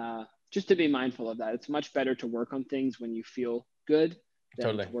 just to be mindful of that. It's much better to work on things when you feel good than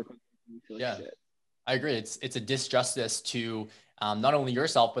totally. to work on things when you feel like Yeah, shit. I agree. It's a disjustice to not only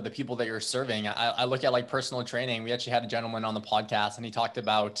yourself, but the people that you're serving. I look at like personal training. We actually had a gentleman on the podcast and he talked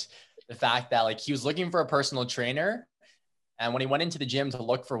about the fact that like he was looking for a personal trainer. And when he went into the gym to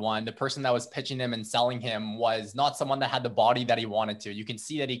look for one, the person that was pitching him and selling him was not someone that had the body that he wanted to. You can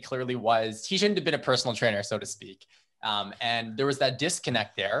see that he clearly he shouldn't have been a personal trainer, so to speak. And there was that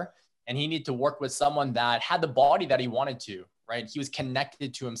disconnect there. And he needed to work with someone that had the body that he wanted to, right? He was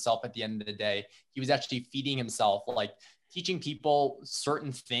connected to himself at the end of the day. He was actually feeding himself, like teaching people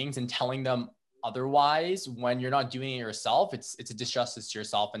certain things and telling them otherwise when you're not doing it yourself. It's a disjustice to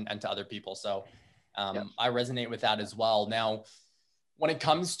yourself and to other people. So Yeah. I resonate with that as well. Now, when it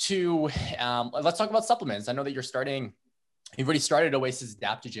comes to, let's talk about supplements. I know that you've already started Oasis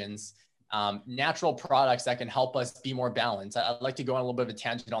Adaptogens, natural products that can help us be more balanced. I'd like to go on a little bit of a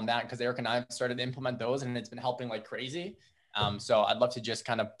tangent on that because Eric and I have started to implement those and it's been helping like crazy. So I'd love to just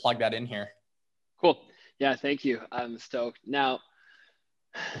kind of plug that in here. Cool. Yeah. Thank you. I'm stoked. Now,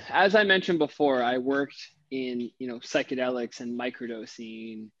 as I mentioned before, I worked in, psychedelics and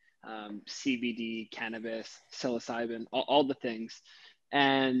microdosing, CBD, cannabis, psilocybin, all the things.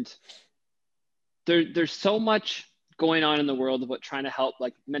 And there's so much going on in the world about trying to help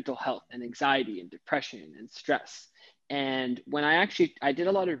like mental health and anxiety and depression and stress. And when I did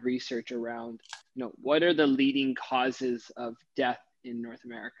a lot of research around, what are the leading causes of death in North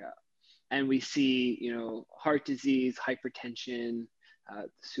America? And we see, heart disease, hypertension,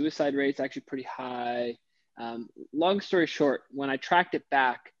 suicide rates actually pretty high. Long story short, when I tracked it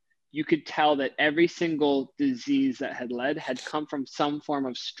back, you could tell that every single disease that had come from some form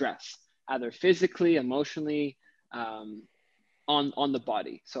of stress, either physically, emotionally, on the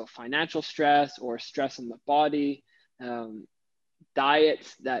body. So financial stress or stress on the body, um,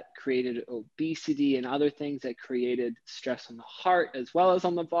 diets that created obesity and other things that created stress on the heart as well as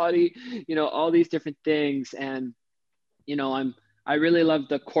on the body, all these different things. And, I'm I really love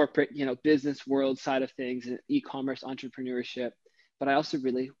the corporate, business world side of things and e-commerce entrepreneurship, but I also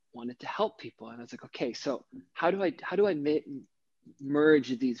really wanted to help people. And I was like, okay, so how do I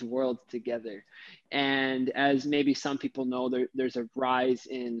merge these worlds together? And as maybe some people know, there's a rise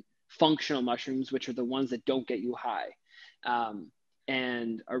in functional mushrooms, which are the ones that don't get you high,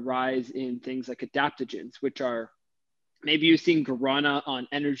 and a rise in things like adaptogens, which are, maybe you've seen guarana on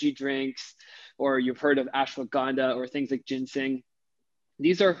energy drinks, or you've heard of ashwagandha or things like ginseng.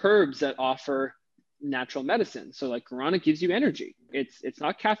 These are herbs that offer natural medicine. So like guarana gives you energy. It's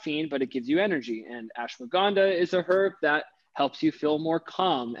not caffeine, but it gives you energy. And ashwagandha is a herb that helps you feel more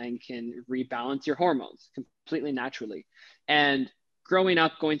calm and can rebalance your hormones completely naturally. And growing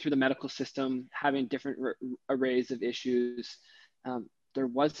up, going through the medical system, having different arrays of issues, there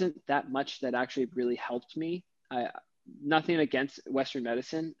wasn't that much that actually really helped me. Nothing against Western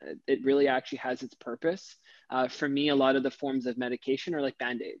medicine. It really actually has its purpose. For me, a lot of the forms of medication are like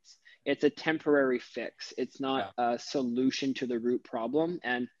Band-Aids. It's a temporary fix. It's not a solution to the root problem.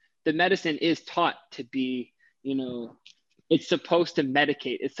 And the medicine is taught to be, it's supposed to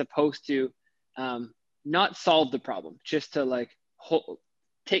medicate. It's supposed to not solve the problem, just to like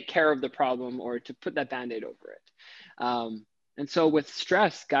take care of the problem or to put that Band-Aid over it. And so with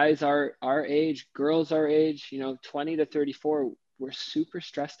stress, guys our age, girls our age, 20 to 34, we're super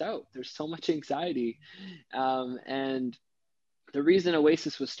stressed out. There's so much anxiety. And the reason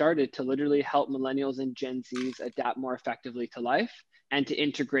Oasis was started to literally help millennials and Gen Zs adapt more effectively to life and to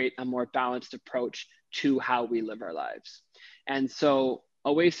integrate a more balanced approach to how we live our lives. And so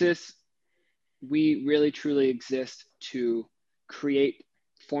Oasis, we really truly exist to create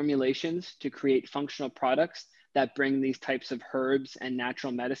formulations, to create functional products that bring these types of herbs and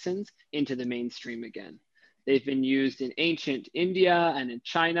natural medicines into the mainstream again. They've been used in ancient India and in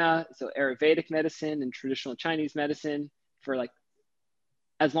China, so Ayurvedic medicine and traditional Chinese medicine for like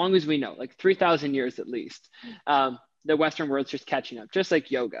as long as we know, like 3,000 years at least. The Western world's just catching up, just like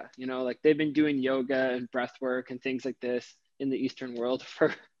yoga, like they've been doing yoga and breath work and things like this in the Eastern world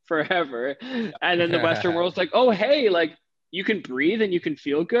for forever. And then the Western world's like, oh, hey, like you can breathe and you can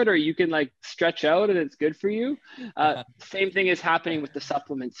feel good, or you can like stretch out and it's good for you. Same thing is happening with the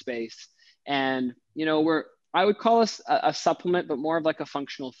supplement space. And, I would call us a supplement, but more of like a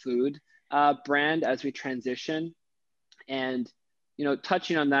functional food brand as we transition. And,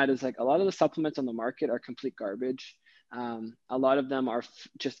 touching on that is like a lot of the supplements on the market are complete garbage. A lot of them are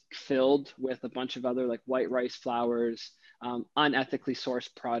just filled with a bunch of other like white rice flours, unethically sourced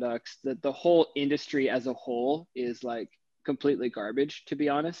products. The whole industry as a whole is like completely garbage, to be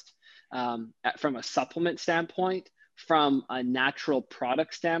honest. From a supplement standpoint, from a natural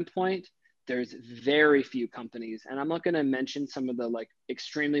product standpoint, there's very few companies, and I'm not going to mention some of the like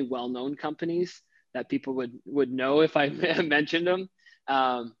extremely well-known companies that people would know if I mentioned them,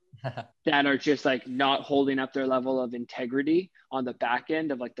 that are just like not holding up their level of integrity on the back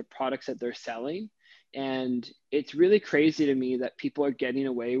end of like the products that they're selling. And it's really crazy to me that people are getting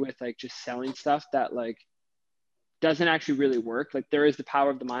away with like just selling stuff that like doesn't actually really work. Like there is the power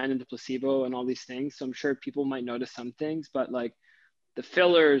of the mind and the placebo and all these things. So I'm sure people might notice some things, but like the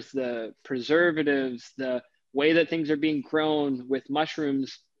fillers, the preservatives, the way that things are being grown with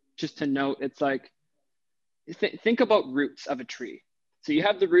mushrooms, just to note, it's like, think about roots of a tree. So you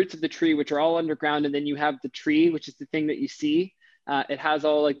have the roots of the tree, which are all underground, and then you have the tree, which is the thing that you see. It has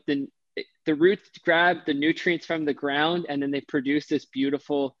all like the roots grab the nutrients from the ground, and then they produce this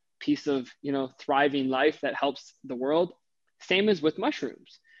beautiful piece of, thriving life that helps the world. Same as with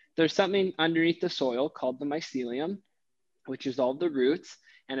mushrooms. There's something underneath the soil called the mycelium, which is all the roots,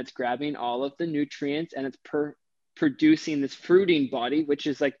 and it's grabbing all of the nutrients, and it's producing this fruiting body, which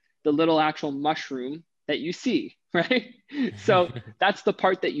is like the little actual mushroom that you see, right? So that's the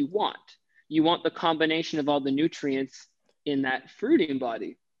part that you want. You want the combination of all the nutrients in that fruiting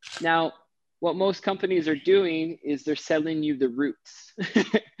body. Now, what most companies are doing is they're selling you the roots.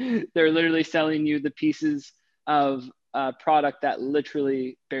 They're literally selling you the pieces of a product that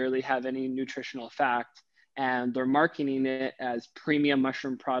literally barely have any nutritional effect. And they're marketing it as premium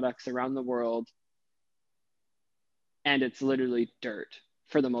mushroom products around the world. And it's literally dirt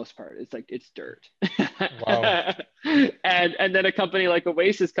for the most part. It's like, it's dirt. Wow. and then a company like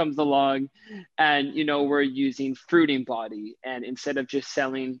Oasis comes along and, we're using fruiting body. And instead of just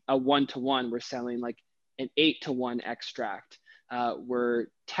selling a 1-to-1, we're selling like an 8-to-1 extract. We're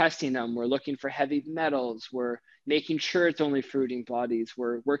testing them. We're looking for heavy metals. We're making sure it's only fruiting bodies.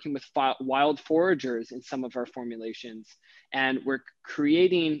 We're working with wild foragers in some of our formulations. And we're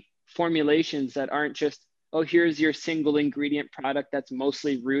creating formulations that aren't just, oh, here's your single ingredient product that's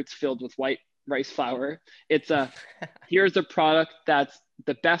mostly roots filled with white rice flour. It's here's a product that's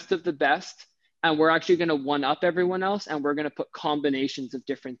the best of the best, and we're actually going to one up everyone else, and we're going to put combinations of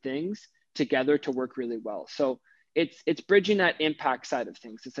different things together to work really well. So it's bridging that impact side of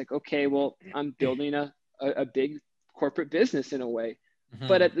things. It's like, okay, well, I'm building a big corporate business in a way,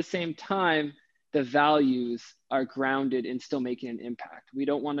 but at the same time, the values are grounded in still making an impact. We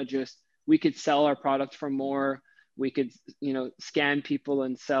don't want to just, we could sell our product for more. We could, scam people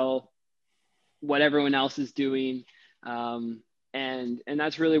and sell what everyone else is doing. And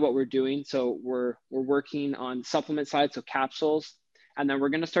that's really what we're doing. So we're working on supplement side, so capsules, and then we're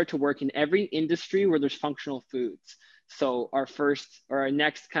going to start to work in every industry where there's functional foods. So our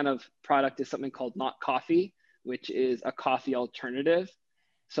next kind of product is something called Not Coffee, which is a coffee alternative.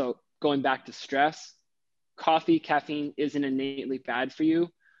 So going back to stress, coffee, caffeine isn't innately bad for you.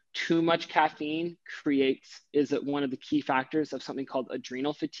 Too much caffeine is one of the key factors of something called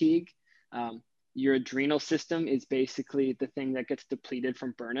adrenal fatigue. Your adrenal system is basically the thing that gets depleted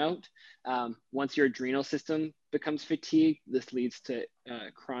from burnout. Once your adrenal system becomes fatigued, this leads to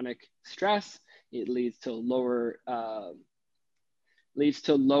chronic stress. It leads to lower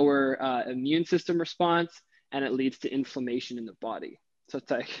immune system response, and it leads to inflammation in the body. So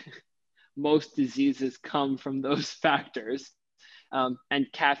it's like most diseases come from those factors. And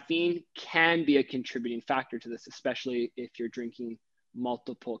caffeine can be a contributing factor to this, especially if you're drinking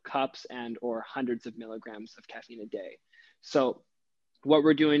multiple cups and or hundreds of milligrams of caffeine a day. So what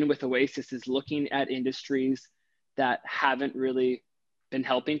we're doing with Oasis is looking at industries that haven't really been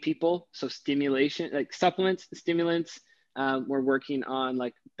helping people. So stimulation, like supplements, stimulants. We're working on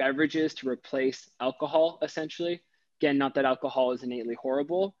like beverages to replace alcohol, essentially. Again, not that alcohol is innately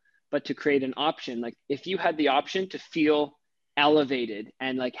horrible, but to create an option. Like if you had the option to feel elevated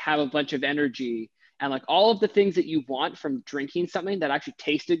and like have a bunch of energy and like all of the things that you want from drinking something that actually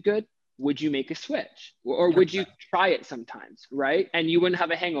tasted good, would you make a switch? Or would you try it sometimes, right? And you wouldn't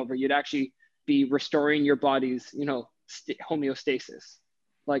have a hangover. You'd actually be restoring your body's, homeostasis.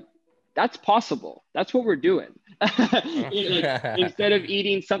 Like that's possible. That's what we're doing. Instead of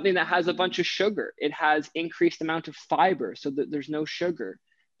eating something that has a bunch of sugar, it has increased amount of fiber so that there's no sugar,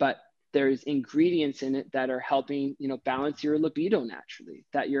 but there's ingredients in it that are helping, balance your libido naturally,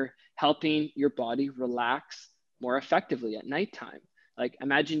 that you're helping your body relax more effectively at nighttime. Like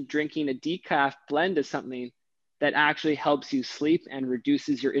imagine drinking a decaf blend of something that actually helps you sleep and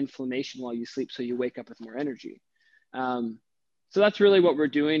reduces your inflammation while you sleep, so you wake up with more energy. So that's really what we're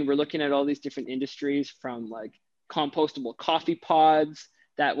doing. We're looking at all these different industries, from like compostable coffee pods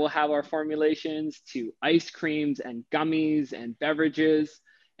that will have our formulations to ice creams and gummies and beverages.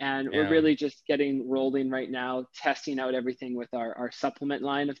 And we're really just getting rolling right now, testing out everything with our supplement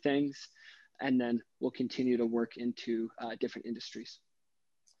line of things. And then we'll continue to work into different industries.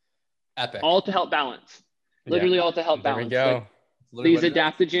 Epic. All to help balance. Literally all to help balance. There we go. Like, these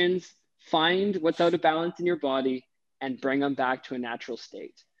adaptogens find what's out of balance in your body and bring them back to a natural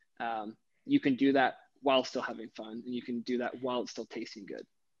state. You can do that while still having fun, and you can do that while it's still tasting good.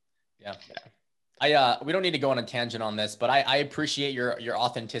 Yeah. We don't need to go on a tangent on this, but I appreciate your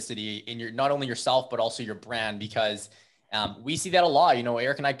authenticity in your, not only yourself, but also your brand, because we see that a lot.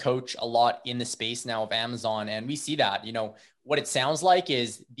 Eric and I coach a lot in the space now of Amazon, and we see that, what it sounds like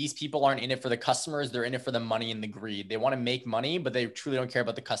is these people aren't in it for the customers. They're in it for the money and the greed. They want to make money, but they truly don't care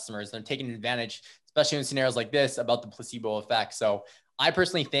about the customers. They're taking advantage, especially in scenarios like this, about the placebo effect. So I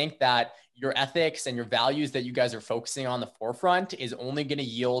personally think that your ethics and your values that you guys are focusing on the forefront is only going to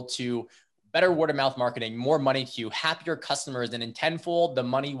yield to better word of mouth marketing, more money to you, happier customers, and in tenfold, the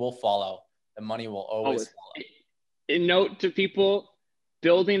money will follow. The money will always follow. A note to people,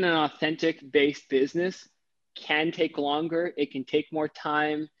 building an authentic based business can take longer. It can take more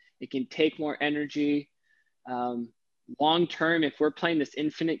time. It can take more energy. Long term, if we're playing this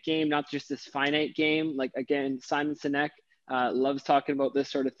infinite game, not just this finite game, like again, Simon Sinek loves talking about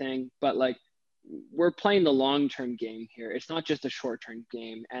this sort of thing, but like we're playing the long-term game here. It's not just a short-term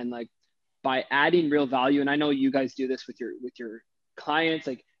game. And like by adding real value, and I know you guys do this with your clients,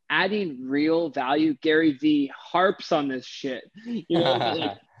 like adding real value. Gary V harps on this shit.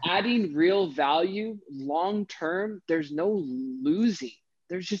 Like adding real value long term, there's no losing.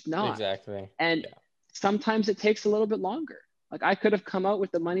 There's just not. Exactly. And sometimes it takes a little bit longer. Like I could have come out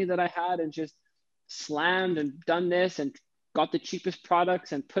with the money that I had and just slammed and done this and got the cheapest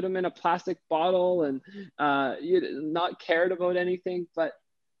products and put them in a plastic bottle and not cared about anything. But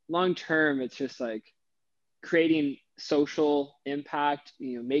long term, it's just like creating social impact,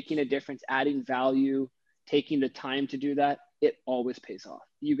 making a difference, adding value, taking the time to do that. It always pays off.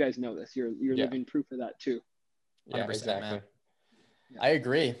 You guys know this. You're living proof of that too. Yeah, exactly. I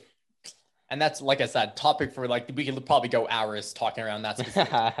agree. And that's, like I said, topic for like, we could probably go hours talking around that specific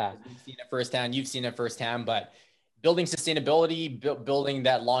topic. We've seen it firsthand. You've seen it firsthand, but building sustainability, building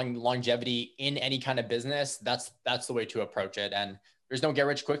that longevity in any kind of business, that's the way to approach it. And there's no get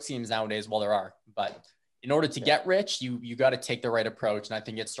rich quick schemes nowadays. Well, there are, but in order to get rich, you got to take the right approach. And I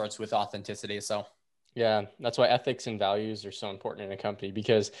think it starts with authenticity. So yeah, that's why ethics and values are so important in a company,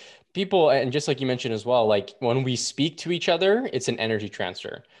 because people, and just like you mentioned as well, like when we speak to each other, it's an energy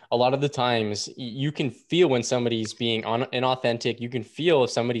transfer. A lot of the times you can feel when somebody's being inauthentic. You can feel if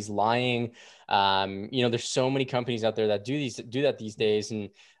somebody's lying. There's so many companies out there that do that these days, and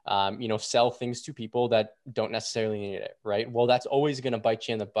sell things to people that don't necessarily need it, right? Well, that's always going to bite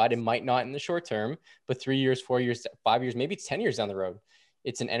you in the butt. It might not in the short term, but 3 years, 4 years, 5 years, maybe it's 10 years down the road,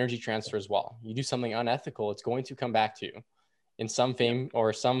 it's an energy transfer as well. You do something unethical, it's going to come back to you in some fame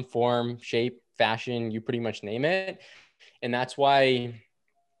or some form, shape, fashion, you pretty much name it. And that's why,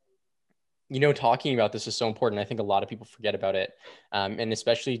 talking about this is so important. I think a lot of people forget about it. And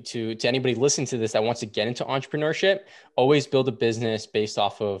especially to anybody listening to this that wants to get into entrepreneurship, always build a business based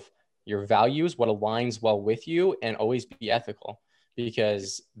off of your values, what aligns well with you, and always be ethical,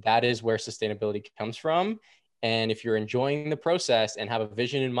 because that is where sustainability comes from. And if you're enjoying the process and have a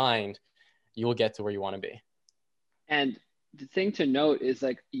vision in mind, you will get to where you want to be. And the thing to note is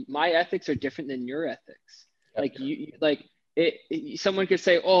like my ethics are different than your ethics. Yep. Like someone could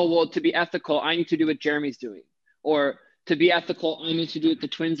say, oh, well, to be ethical, I need to do what Jeremy's doing. Or to be ethical, I need to do what the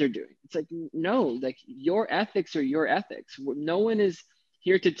twins are doing. It's like, no, like your ethics are your ethics. No one is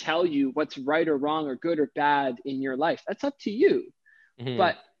here to tell you what's right or wrong or good or bad in your life. That's up to you. Mm-hmm.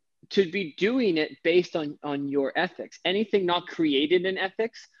 But to be doing it based on your ethics, anything not created in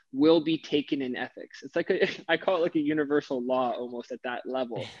ethics will be taken in ethics. It's like I call it like a universal law almost at that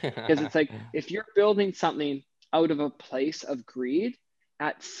level, because it's like if you're building something out of a place of greed,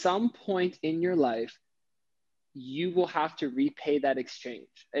 at some point in your life, you will have to repay that exchange.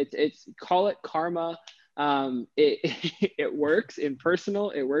 It's call it karma. It works in personal,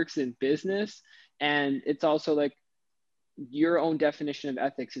 it works in business, and it's also like your own definition of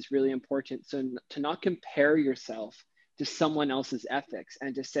ethics is really important. So to not compare yourself to someone else's ethics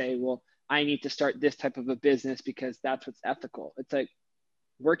and to say, well, I need to start this type of a business because that's what's ethical. It's like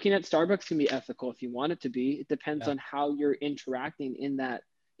working at Starbucks can be ethical if you want it to be. It depends on how you're interacting in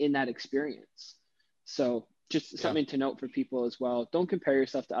that experience. So just something to note for people as well. Don't compare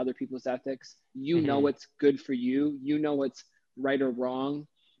yourself to other people's ethics. You know what's good for you. You know what's right or wrong.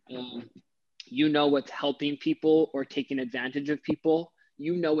 You know what's helping people or taking advantage of people.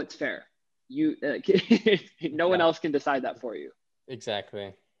 You know what's fair. No one else can decide that for you.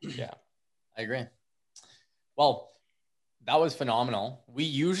 Exactly. Yeah, I agree. Well, that was phenomenal. We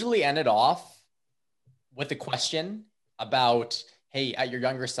usually ended off with a question about, hey, at your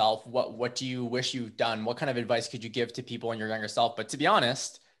younger self, what do you wish you've done? What kind of advice could you give to people in your younger self? But to be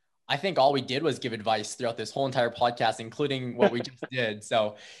honest, I think all we did was give advice throughout this whole entire podcast, including what we just did.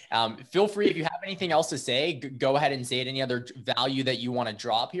 So feel free, if you have anything else to say, go ahead and say it, any other value that you want to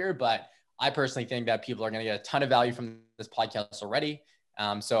drop here. But I personally think that people are going to get a ton of value from this podcast already.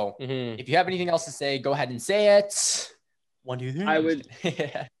 So if you have anything else to say, go ahead and say it. 1, 2, 3.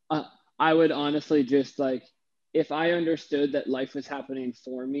 I would honestly just like, if I understood that life was happening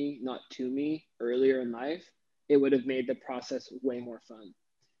for me, not to me earlier in life, it would have made the process way more fun.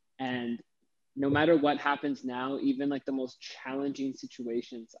 And no matter what happens now, even like the most challenging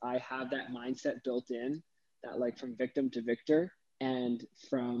situations, I have that mindset built in that like from victim to victor, and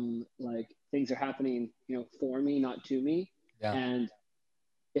from like things are happening, for me, not to me. Yeah. And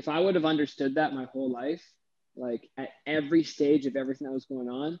if I would have understood that my whole life, like at every stage of everything that was going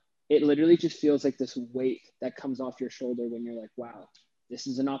on, it literally just feels like this weight that comes off your shoulder when you're like, wow, this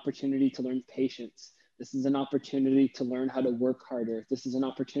is an opportunity to learn patience. This is an opportunity to learn how to work harder. This is an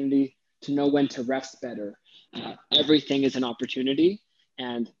opportunity to know when to rest better. Everything is an opportunity.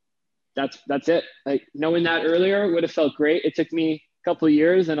 And that's it. Like knowing that earlier would have felt great. It took me a couple of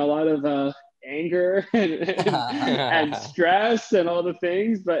years and a lot of anger and stress and all the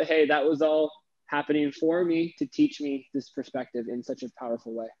things. But hey, that was all happening for me to teach me this perspective in such a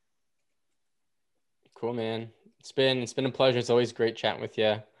powerful way. Cool, man. It's been a pleasure. It's always great chatting with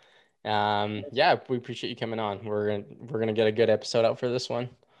you. We appreciate you coming on. We're gonna get a good episode out for this one.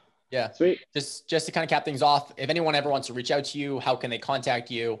 Yeah, sweet. Just to kind of cap things off, if anyone ever wants to reach out to you, how can they contact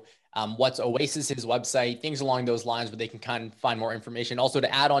you? What's Oasis's website? Things along those lines where they can kind of find more information. Also,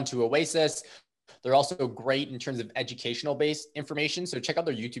 to add on to Oasis, they're also great in terms of educational based information. So check out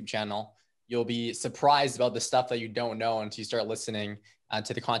their YouTube channel. You'll be surprised about the stuff that you don't know until you start listening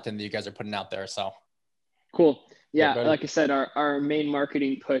to the content that you guys are putting out there. So cool. Yeah, buddy. like I said, our main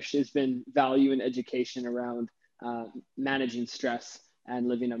marketing push has been value and education around managing stress and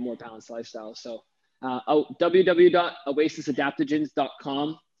living a more balanced lifestyle. So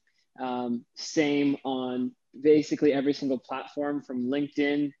www.oasisadaptogens.com. Same on basically every single platform from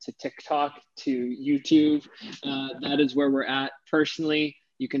LinkedIn to TikTok to YouTube. That is where we're at. Personally,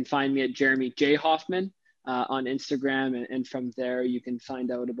 you can find me at Jeremy J. Hoffman on Instagram. And from there, you can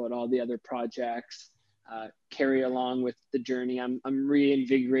find out about all the other projects, carry along with the journey. I'm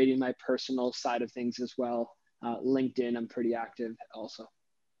reinvigorating my personal side of things as well. LinkedIn, I'm pretty active also.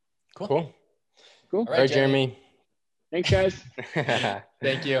 Cool. Cool. All right, Jeremy. Thanks, guys.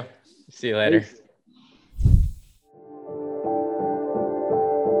 Thank you. See you later. Thanks.